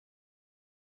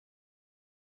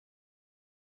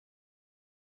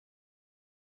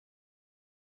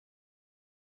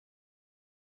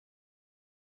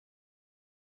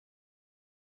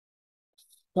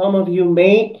Some of you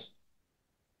may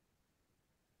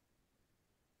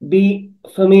be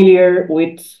familiar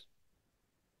with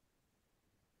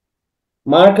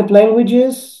markup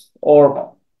languages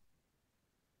or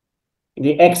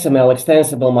the XML,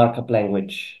 extensible markup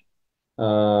language,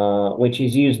 which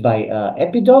is used by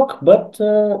Epidoc. But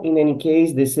in any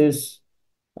case, this is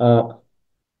an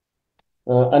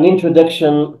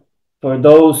introduction for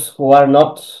those who are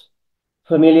not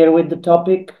familiar with the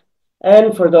topic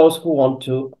and for those who want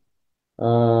to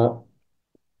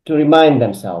remind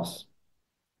themselves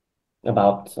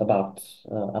about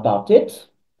it.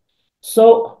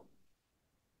 So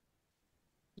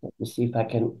let me see if I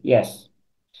can. Yes.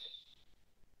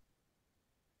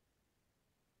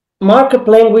 Markup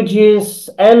languages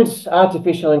and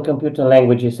artificial and computer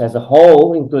languages as a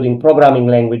whole, including programming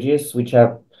languages, which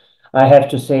are, I have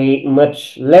to say,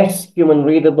 much less human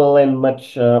readable and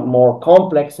much more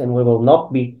complex, and we will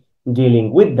not be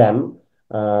dealing with them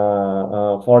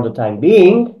for the time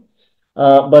being.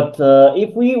 But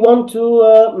if we want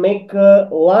to make a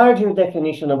larger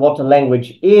definition of what a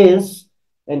language is,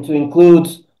 and to include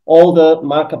all the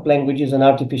markup languages and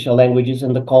artificial languages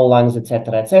and the conlangs,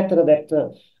 etc.,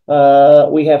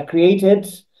 that we have created,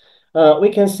 we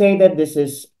can say that this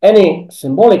is any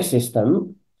symbolic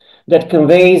system that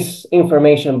conveys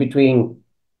information between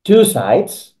two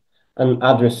sides, an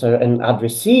addresser and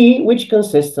addressee, which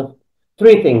consists of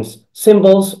three things: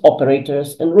 symbols,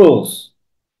 operators, and rules.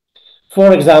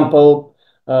 For example,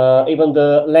 even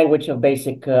the language of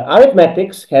basic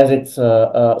arithmetics has its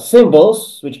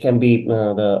symbols, which can be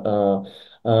the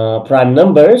prime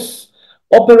numbers,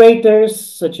 operators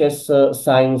such as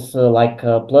signs like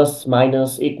plus,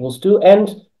 minus, equals to,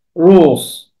 and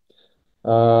rules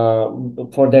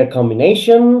for their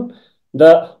combination.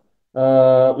 The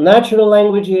natural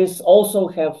languages also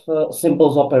have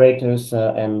symbols, operators,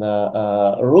 and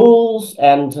rules.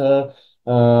 And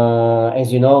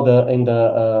as you know, in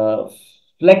the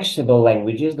flexible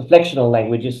languages, the flexional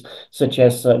languages, such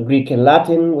as Greek and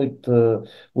Latin, with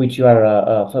which you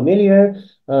are familiar,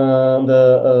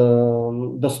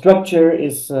 the structure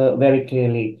is very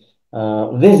clearly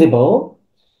visible.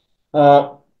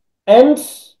 And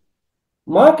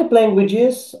markup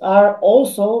languages are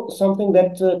also something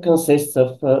that consists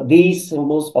of these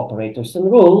symbols, operators,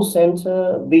 and rules. And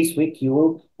this week you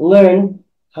will learn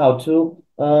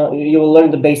you will learn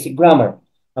the basic grammar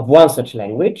of one such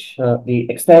language, the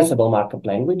extensible markup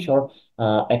language, or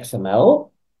XML.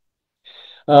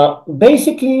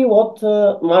 Basically, what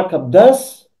markup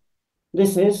does,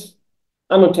 this is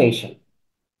annotation.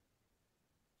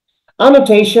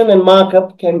 Annotation and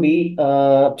markup can be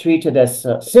treated as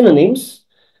synonyms.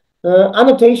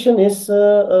 Annotation is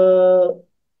the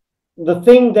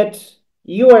thing that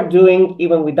you are doing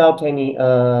even without any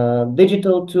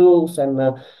digital tools and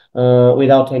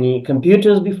without any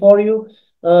computers before you.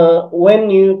 When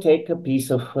you take a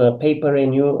piece of paper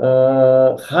and you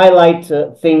highlight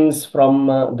things from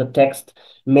the text,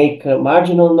 make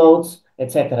marginal notes,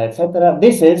 etc.,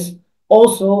 this is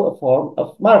also a form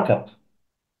of markup.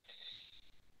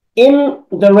 In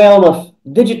the realm of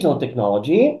digital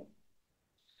technology,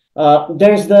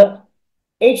 there's the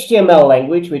HTML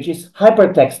language, which is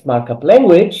hypertext markup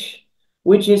language,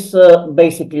 which is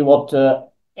basically what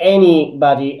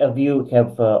anybody of you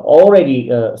have already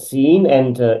seen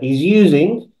and is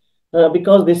using,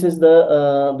 because this is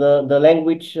the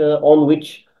language on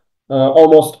which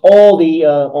almost all the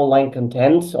online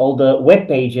content, all the web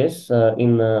pages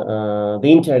in the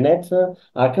internet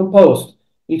are composed.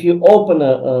 If you open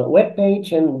a web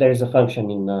page, and there's a function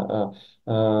in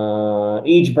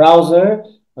each browser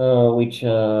which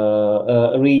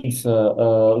reads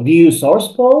view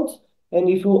source code. And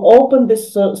if you open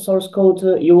this source code,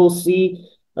 you will see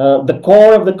the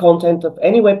core of the content of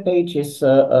any web page is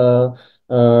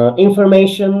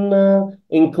information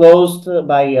enclosed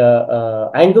by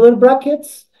angular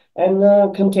brackets and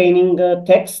containing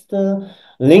text,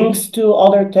 links to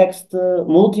other text,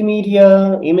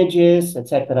 multimedia, images,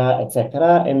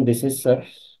 etc. And this is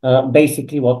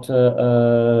basically what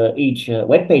each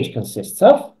web page consists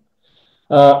of.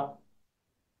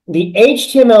 The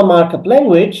HTML markup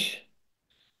language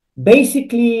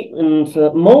basically and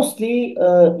mostly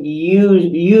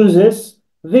uses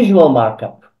visual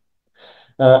markup.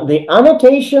 The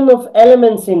annotation of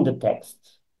elements in the text,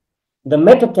 the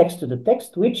meta text to the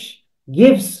text, which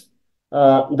gives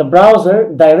the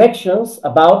browser directions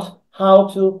about how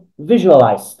to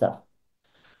visualize stuff.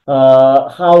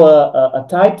 How a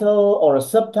title or a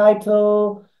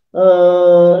subtitle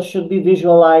should be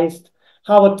visualized,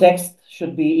 how a text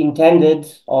should be intended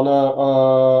on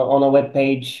a web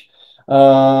page,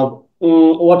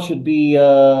 what should be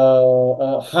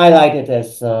highlighted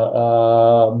as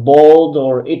bold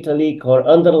or italic or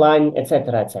underline,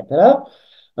 etc., etc.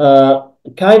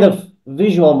 Kind of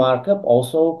visual markup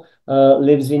also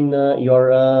lives in your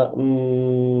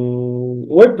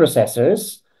word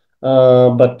processors,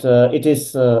 but it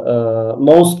is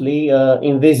mostly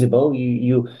invisible.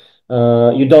 You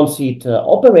don't see it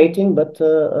operating, but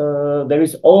there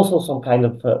is also some kind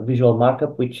of visual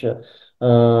markup which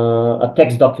a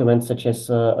text document such as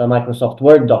a Microsoft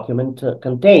Word document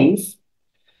contains.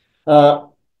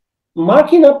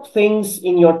 Marking up things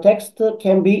in your text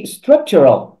can be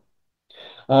structural.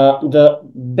 The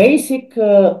basic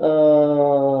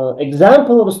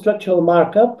example of a structural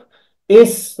markup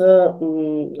is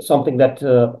something that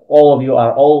all of you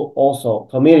are also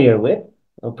familiar with,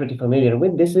 pretty familiar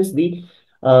with. This is the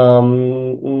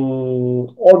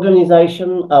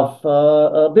organization of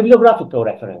bibliographical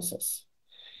references.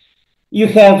 You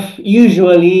have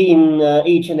usually in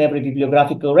each and every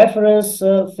bibliographical reference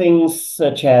things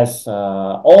such as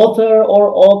author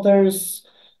or authors,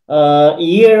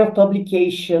 year of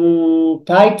publication,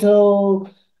 title,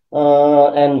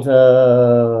 and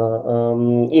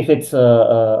if it's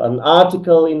an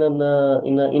article in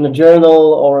a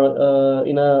journal or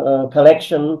in a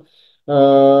collection,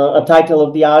 a title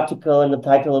of the article and the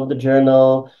title of the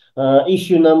journal,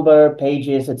 issue number,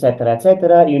 pages, etc.,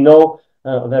 etc. You know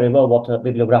very well what a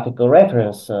bibliographical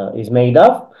reference is made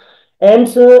of. And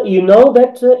you know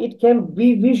that it can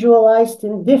be visualized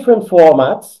in different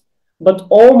formats, but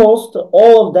almost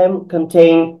all of them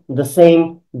contain the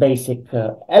same basic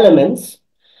elements.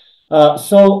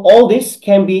 So all this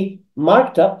can be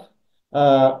marked up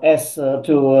as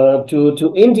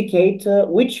to indicate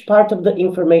which part of the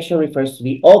information refers to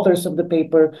the authors of the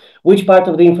paper, which part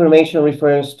of the information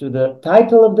refers to the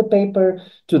title of the paper,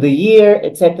 to the year,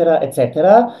 etc.,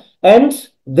 etc. And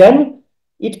then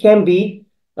it can be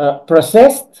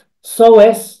processed so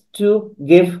as to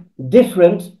give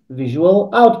different visual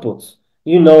outputs.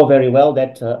 You know very well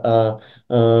that the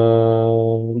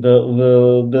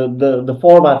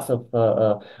formats of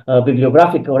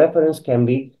bibliographical reference can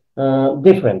be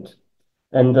different.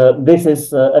 And this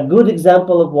is a good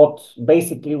example of what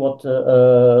basically what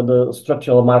the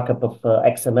structural markup of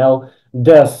XML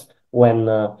does when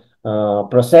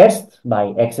processed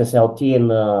by XSLT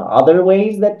and other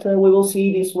ways that we will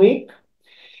see this week.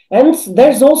 And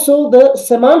there's also the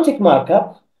semantic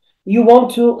markup. You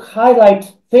want to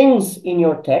highlight things in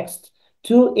your text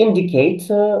to indicate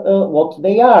what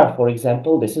they are. For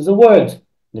example, this is a word.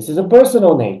 This is a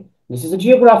personal name. This is a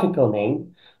geographical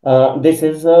name. This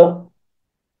is, for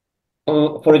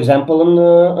example,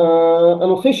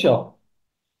 an official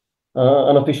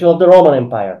of the Roman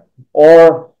Empire,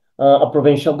 or a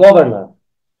provincial governor,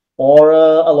 or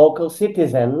a local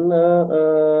citizen,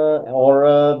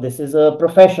 or this is a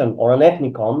profession, or an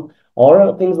ethnicon,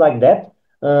 or things like that.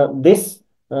 This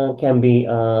can be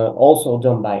also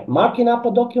done by marking up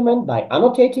a document, by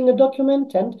annotating a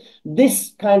document, and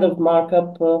this kind of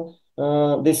markup,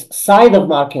 this side of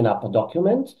marking up a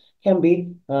document can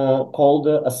be called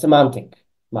a semantic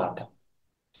markup.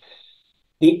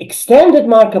 The extended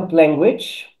markup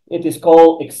language, it is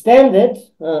called extended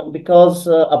because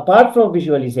apart from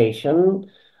visualization,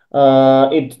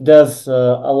 it does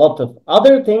a lot of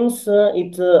other things.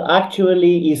 It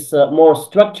actually is more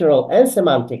structural and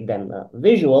semantic than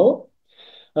visual.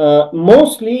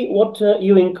 Mostly what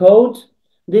you encode,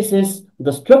 this is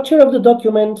the structure of the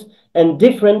document and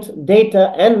different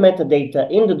data and metadata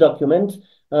in the document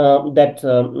that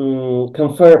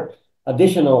confer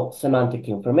additional semantic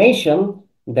information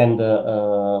than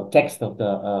the text of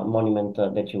the monument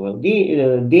that you will be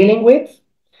dealing with.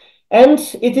 And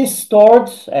it is stored,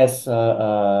 as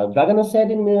Dragana said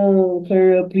in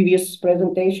her previous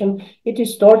presentation, it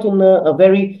is stored in a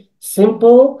very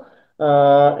simple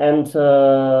and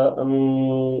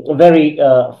very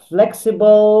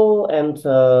flexible and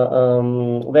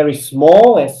very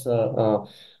small as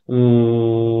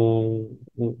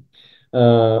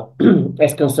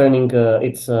concerning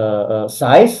its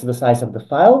size, the size of the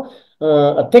file,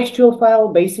 a textual file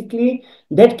basically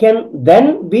that can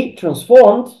then be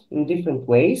transformed in different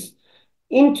ways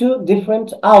into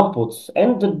different outputs,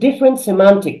 and the different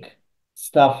semantic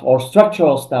stuff or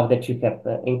structural stuff that you have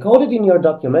encoded in your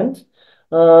document,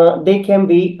 they can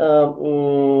be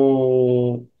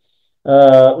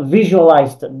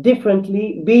visualized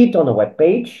differently, be it on a web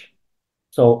page.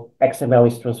 So XML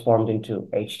is transformed into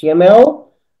HTML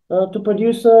to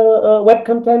produce web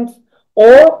content,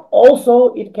 or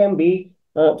also it can be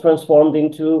transformed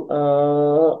into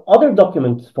other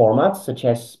document formats such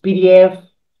as PDF,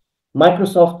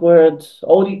 Microsoft Word,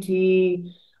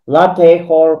 ODT, LaTeX,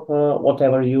 or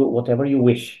whatever you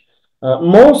wish.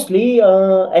 Mostly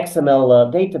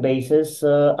XML databases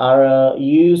are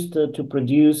used to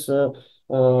produce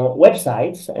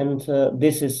websites, and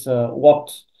this is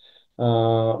what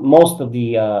most of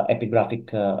the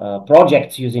epigraphic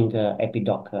projects using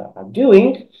Epidoc are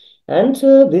doing, and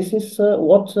this is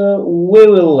what we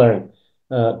will learn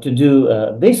to do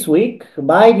this week.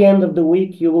 By the end of the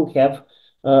week, you will have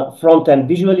front-end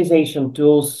visualization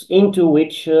tools into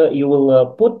which you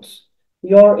will put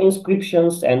your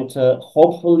inscriptions, and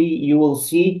hopefully you will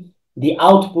see the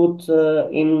output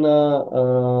in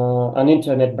an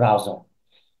internet browser,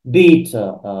 be it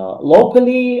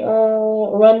locally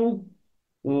run.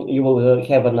 You will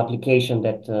have an application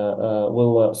that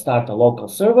will start a local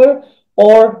server,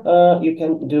 or you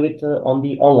can do it on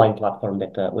the online platform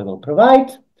that we will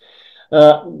provide.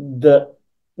 Uh, the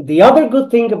the other good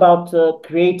thing about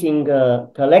creating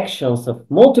collections of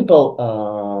multiple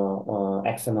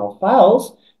XML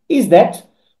files is that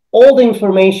all the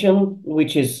information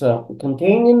which is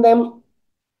contained in them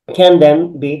can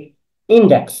then be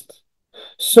indexed.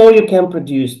 So you can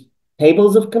produce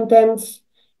tables of contents,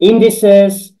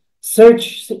 indices,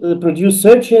 produce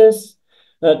searches,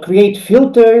 create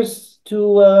filters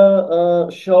to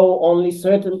show only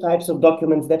certain types of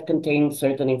documents that contain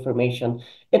certain information,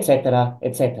 etc.,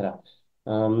 etc.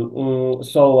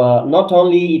 So not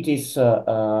only it is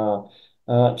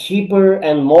cheaper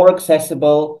and more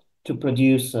accessible to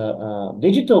produce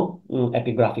digital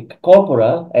epigraphic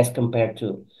corpora as compared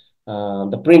to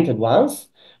the printed ones,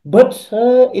 but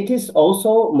it is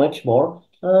also much more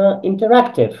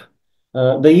interactive.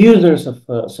 The users of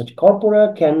such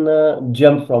corpora can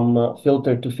jump from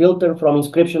filter to filter, from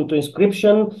inscription to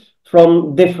inscription,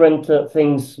 from different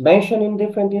things mentioned in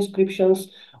different inscriptions,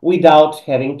 without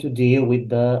having to deal with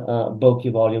the bulky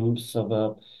volumes of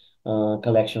a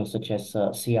collection such as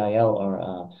CIL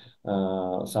or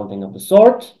something of the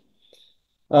sort.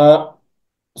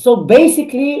 So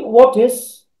basically, what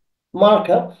is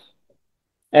markup?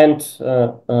 And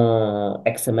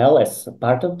XML as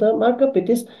part of the markup, it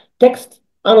is text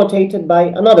annotated by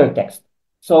another text.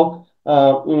 So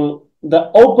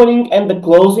the opening and the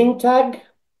closing tag,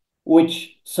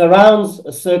 which surrounds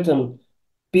a certain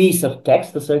piece of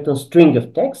text, a certain string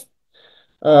of text,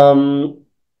 the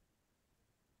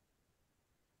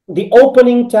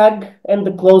opening tag and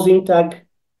the closing tag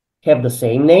have the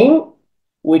same name,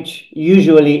 which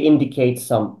usually indicates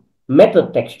some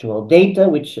metatextual data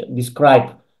which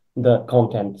describe the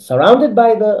content surrounded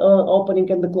by the opening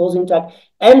and the closing tag,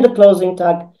 and the closing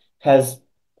tag has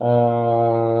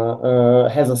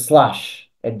a slash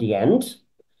at the end.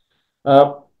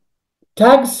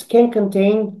 Tags can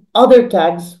contain other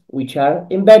tags which are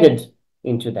embedded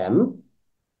into them.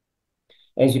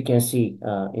 As you can see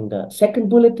in the second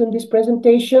bullet in this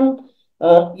presentation,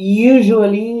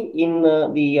 usually in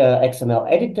the XML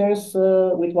editors,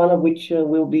 with one of which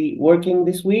we'll be working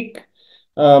this week,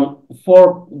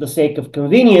 for the sake of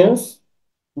convenience,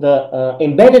 the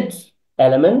embedded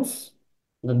elements,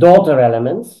 the daughter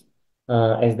elements,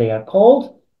 as they are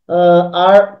called,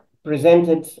 are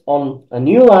presented on a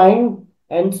new line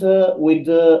and with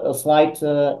a slight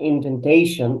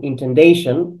indentation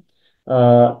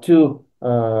to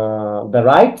the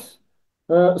right,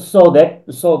 so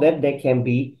that they can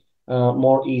be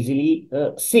more easily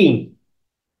seen.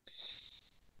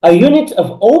 A unit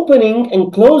of opening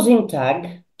and closing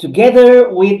tag, together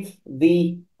with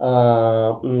the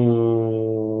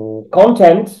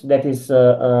content that is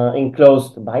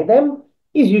enclosed by them,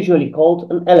 is usually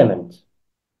called an element.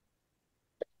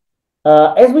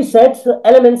 As we said,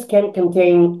 elements can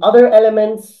contain other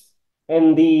elements,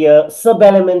 and the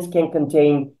sub-elements can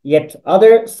contain yet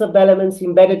other sub-elements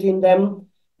embedded in them.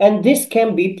 And this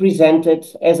can be presented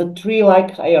as a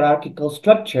tree-like hierarchical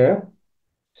structure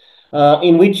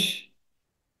in which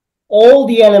all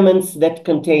the elements that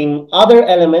contain other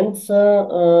elements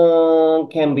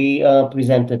can be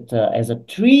presented as a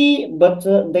tree, but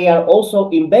they are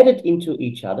also embedded into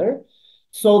each other.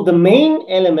 So the main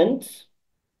element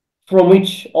from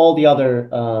which all the other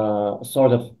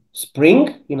sort of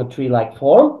spring in a tree-like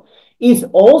form is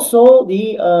also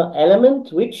the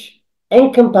element which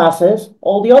encompasses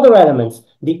all the other elements.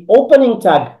 The opening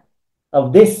tag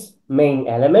of this main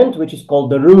element, which is called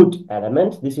the root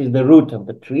element, this is the root of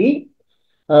the tree.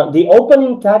 The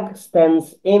opening tag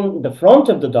stands in the front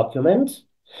of the document,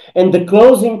 and the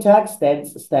closing tag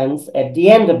stands at the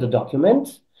end of the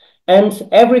document, and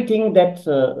everything that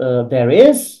there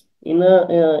is in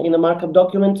a markup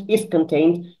document is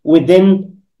contained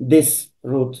within this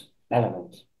root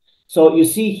element. So you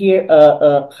see here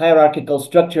a hierarchical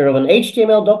structure of an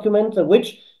HTML document, of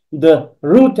which the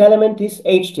root element is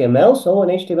HTML. So an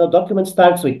HTML document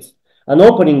starts with an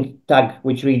opening tag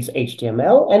which reads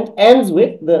HTML and ends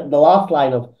with the last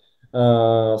line of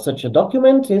such a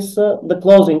document is the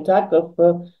closing tag of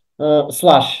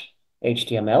slash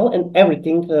HTML, and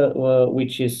everything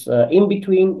which is in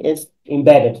between is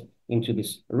embedded into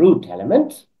this root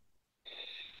element.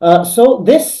 So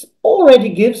this already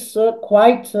gives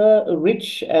quite a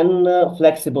rich and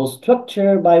flexible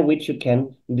structure by which you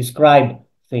can describe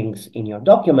things in your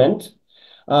document.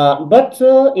 But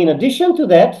in addition to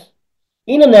that,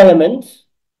 in an element,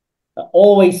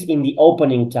 always in the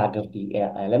opening tag of the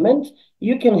element,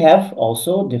 you can have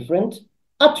also different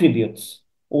attributes,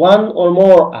 one or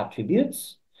more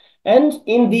attributes. And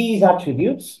in these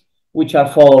attributes, which are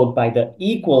followed by the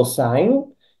equal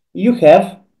sign, you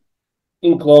have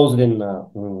enclosed in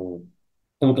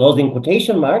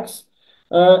quotation marks,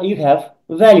 you have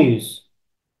values.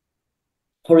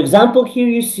 For example, here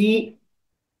you see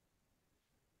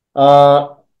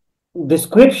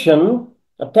description,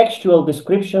 a textual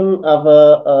description of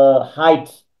a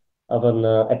height of an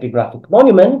epigraphic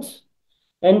monument,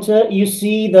 and you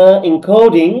see the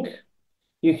encoding.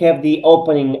 You have the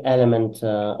opening element,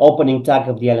 opening tag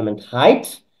of the element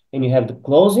height, and you have the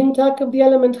closing tag of the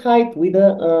element height with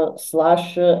a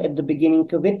slash at the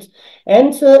beginning of it.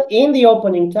 And in the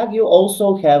opening tag, you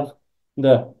also have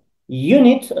the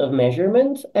unit of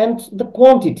measurement and the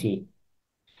quantity,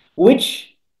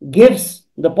 which gives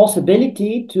the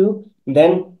possibility to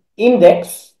then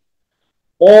index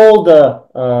all the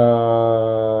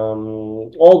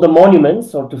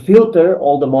monuments, or to filter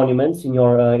all the monuments in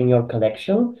your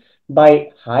collection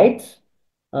by height,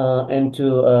 and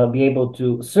to be able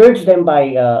to search them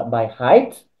by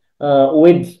height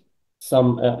with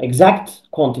some exact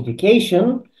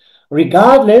quantification,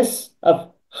 regardless of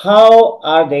how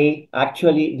are they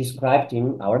actually described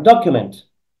in our document.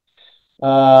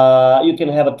 You can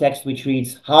have a text which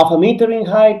reads half a meter in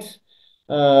height.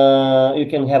 You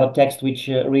can have a text which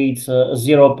reads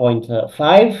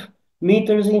 0.5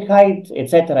 meters in height,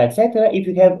 etc., etc. If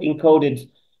you have encoded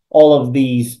all of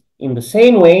these in the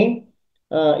same way,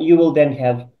 you will then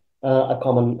have a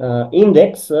common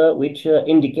index which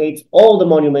indicates all the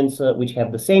monuments which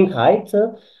have the same height,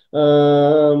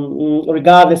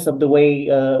 regardless of the way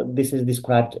this is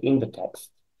described in the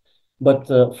text. But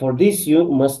for this, you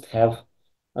must have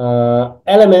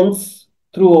elements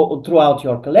throughout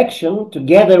your collection,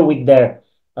 together with their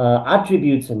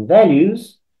attributes and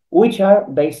values, which are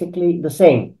basically the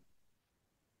same.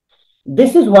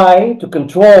 This is why, to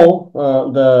control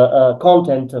the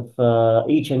content of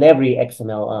each and every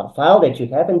XML file that you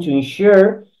have, and to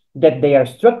ensure that they are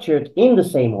structured in the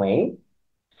same way,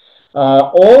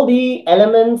 all the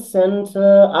elements and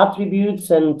attributes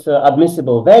and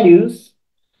admissible values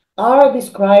are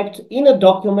described in a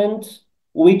document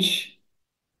which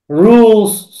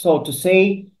rules, so to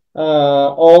say,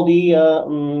 all the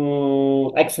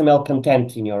XML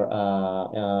content in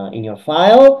your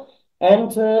file,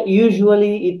 and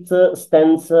usually it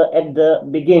stands at the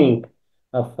beginning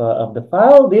of the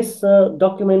file. This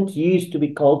document used to be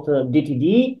called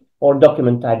DTD, or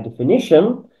document type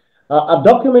definition, a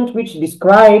document which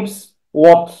describes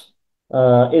what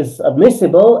is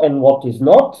admissible and what is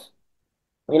not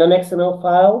in an XML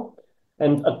file,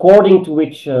 and according to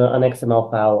which an XML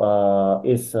file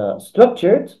is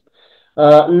structured.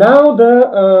 Now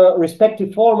the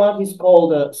respective format is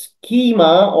called a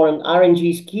schema, or an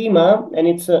RNG schema, and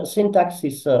its syntax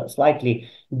is slightly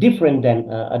different than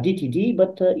a DTD,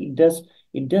 but it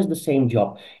does the same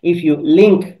job. If you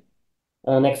link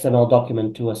an XML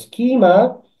document to a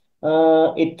schema,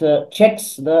 it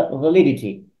checks the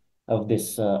validity of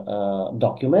this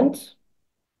document.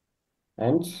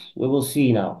 And we will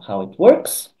see now how it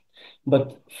works.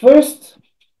 But first,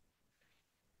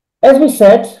 as we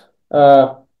said,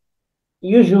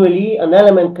 usually an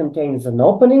element contains an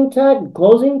opening tag,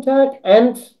 closing tag,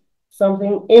 and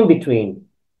something in between,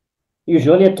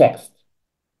 usually a text.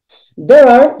 There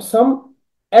are some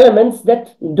elements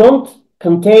that don't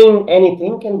contain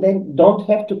anything, and they don't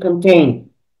have to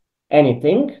contain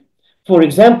anything. For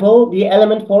example, the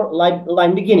element for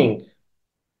line beginning,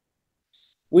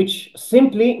 which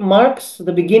simply marks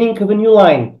the beginning of a new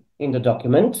line in the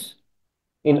document,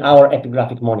 in our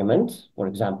epigraphic monument, for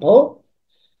example.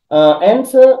 And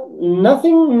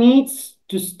nothing needs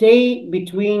to stay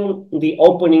between the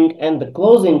opening and the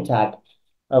closing tag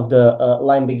of the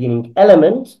line beginning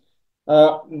element.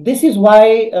 This is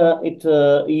why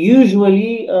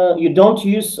usually you don't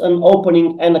use an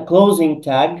opening and a closing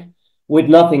tag with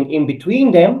nothing in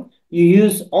between them. You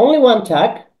use only one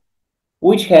tag,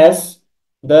 which has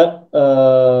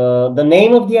the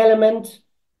name of the element,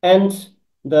 and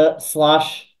the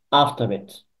slash after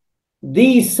it.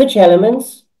 These such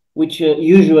elements, which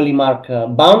usually mark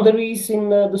boundaries in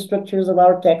the structures of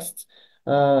our texts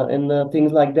and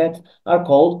things like that, are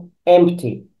called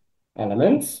empty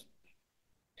elements.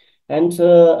 And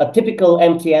a typical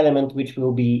empty element which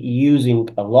we'll be using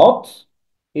a lot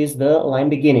is the line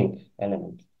beginning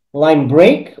element. Line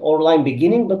break or line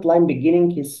beginning, but line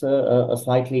beginning is a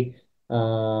slightly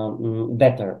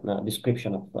better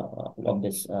description of what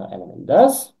this element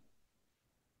does.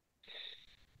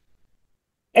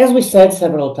 As we said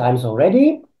several times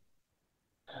already,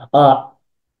 an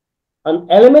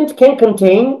element can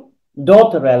contain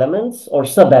daughter elements or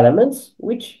sub-elements,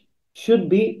 which should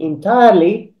be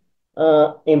entirely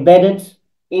embedded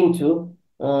into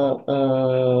the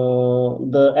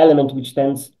element which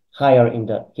stands higher in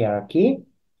the hierarchy.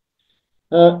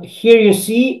 Here you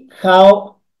see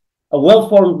how a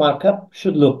well-formed markup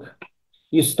should look.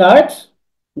 You start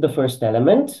the first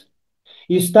element,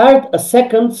 you start a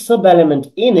second sub-element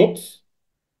in it,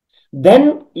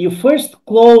 then you first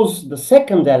close the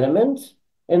second element,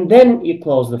 and then you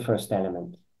close the first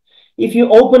element. If you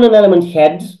open an element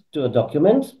head to a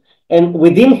document, and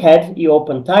within head you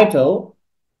open title,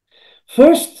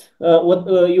 first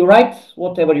you write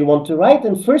whatever you want to write,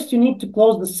 and first you need to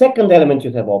close the second element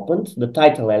you have opened, the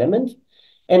title element,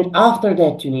 and after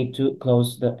that you need to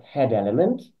close the head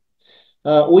element,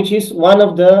 which is one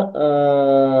of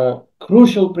the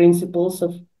crucial principles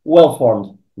of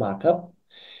well-formed markup.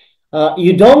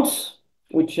 You don't,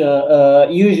 which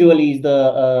usually is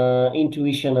the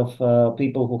intuition of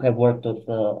people who have worked with,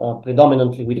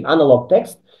 predominantly with analog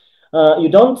text. You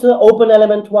don't open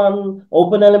element 1,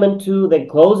 open element 2, then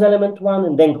close element 1,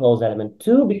 and then close element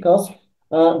 2, because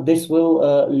this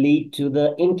will lead to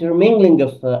the intermingling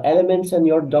of elements, and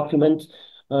your document,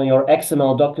 your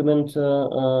XML document,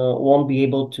 won't be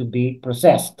able to be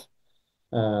processed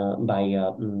by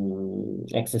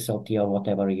XSLT or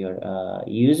whatever you're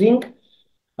using.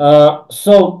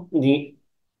 So the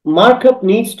markup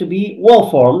needs to be well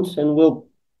formed, and we'll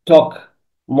talk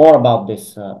more about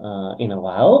this in a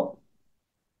while.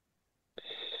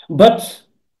 But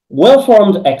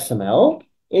well-formed XML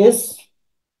is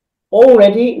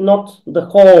already not the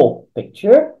whole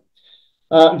picture.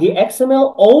 The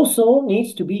XML also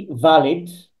needs to be valid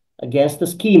against the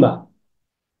schema.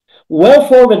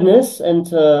 Well-formedness and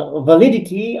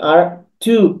validity are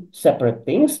two separate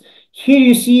things. Here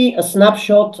you see a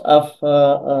snapshot of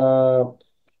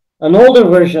an older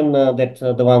version that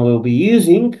the one we'll be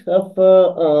using of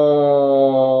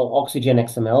Oxygen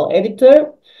XML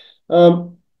editor.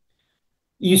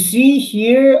 You see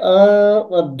here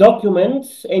a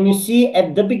document, and you see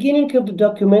at the beginning of the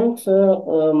document,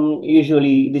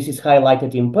 usually this is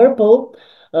highlighted in purple,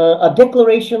 a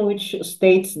declaration which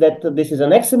states that this is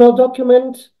an XML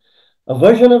document, a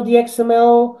version of the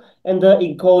XML, and the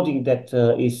encoding that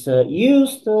is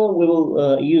used. We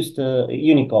will use the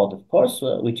Unicode, of course,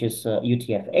 which is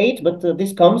UTF-8, but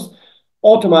this comes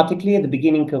automatically at the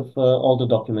beginning of all the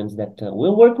documents that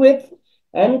we'll work with.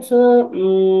 And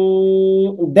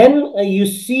then you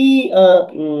see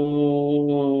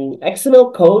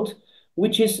XML code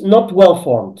which is not well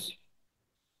formed,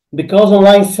 because on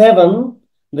line 7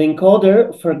 the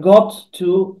encoder forgot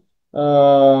to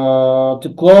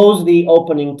close the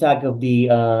opening tag of the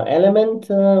element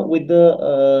with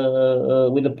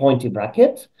the pointy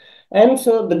bracket. And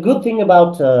so the good thing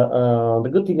about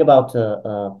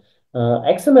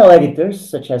XML editors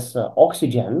such as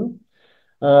Oxygen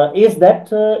is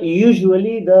that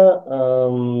usually the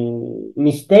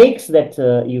mistakes that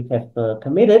you have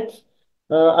committed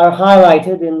are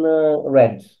highlighted in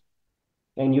red.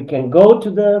 And you can go to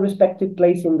the respective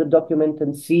place in the document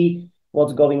and see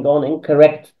what's going on and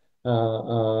correct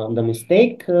the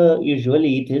mistake.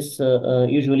 Usually it is,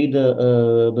 usually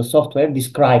the software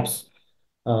describes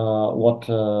what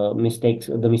the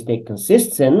mistake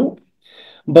consists in.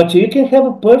 But you can have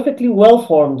a perfectly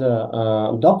well-formed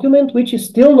document which is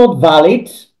still not valid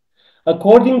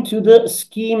according to the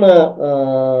schema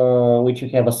which you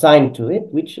have assigned to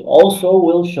it, which also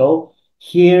will show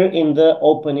here in the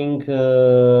opening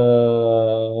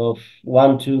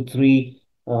 1, 2, 3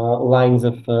 lines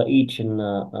of each and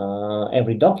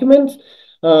every document.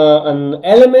 An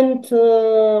element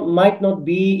might not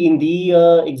be in the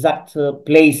exact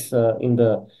place in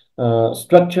the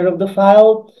structure of the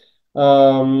file.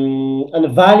 And the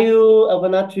value of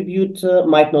an attribute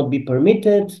might not be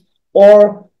permitted,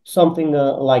 or something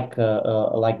like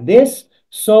this.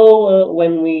 So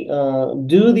when we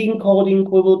do the encoding,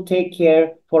 we will take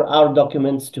care for our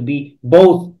documents to be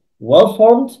both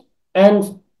well-formed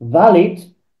and valid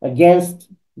against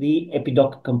the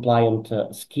epidoc compliant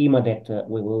schema that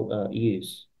we will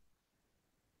use.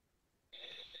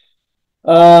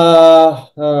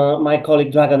 My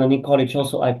colleague Dragan Nikolic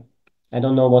also, I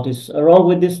don't know what is wrong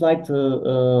with this slide.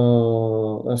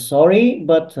 Sorry,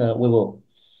 but we will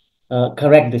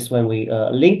correct this when we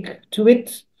link to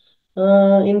it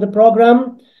in the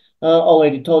program.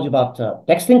 Already told you about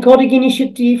text encoding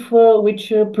initiative,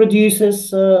 which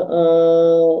produces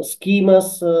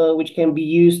schemas which can be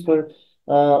used for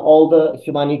all the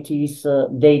humanities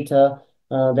data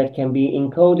that can be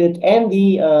encoded, and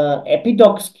the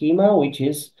epidoc schema, which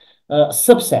is a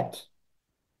subset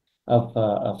of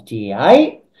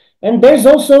TAI. And there's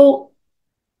also,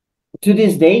 to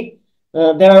this day,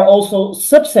 there are also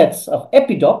subsets of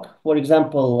epidoc, for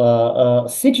example,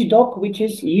 Sigidoc, which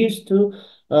is used to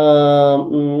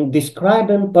describe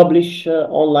and publish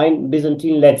online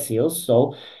Byzantine lead seals.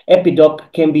 So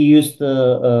epidoc can be used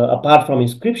apart from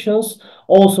inscriptions,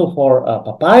 also for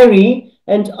papyri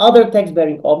and other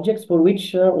text-bearing objects, for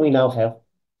which we now have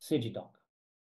Sigidoc.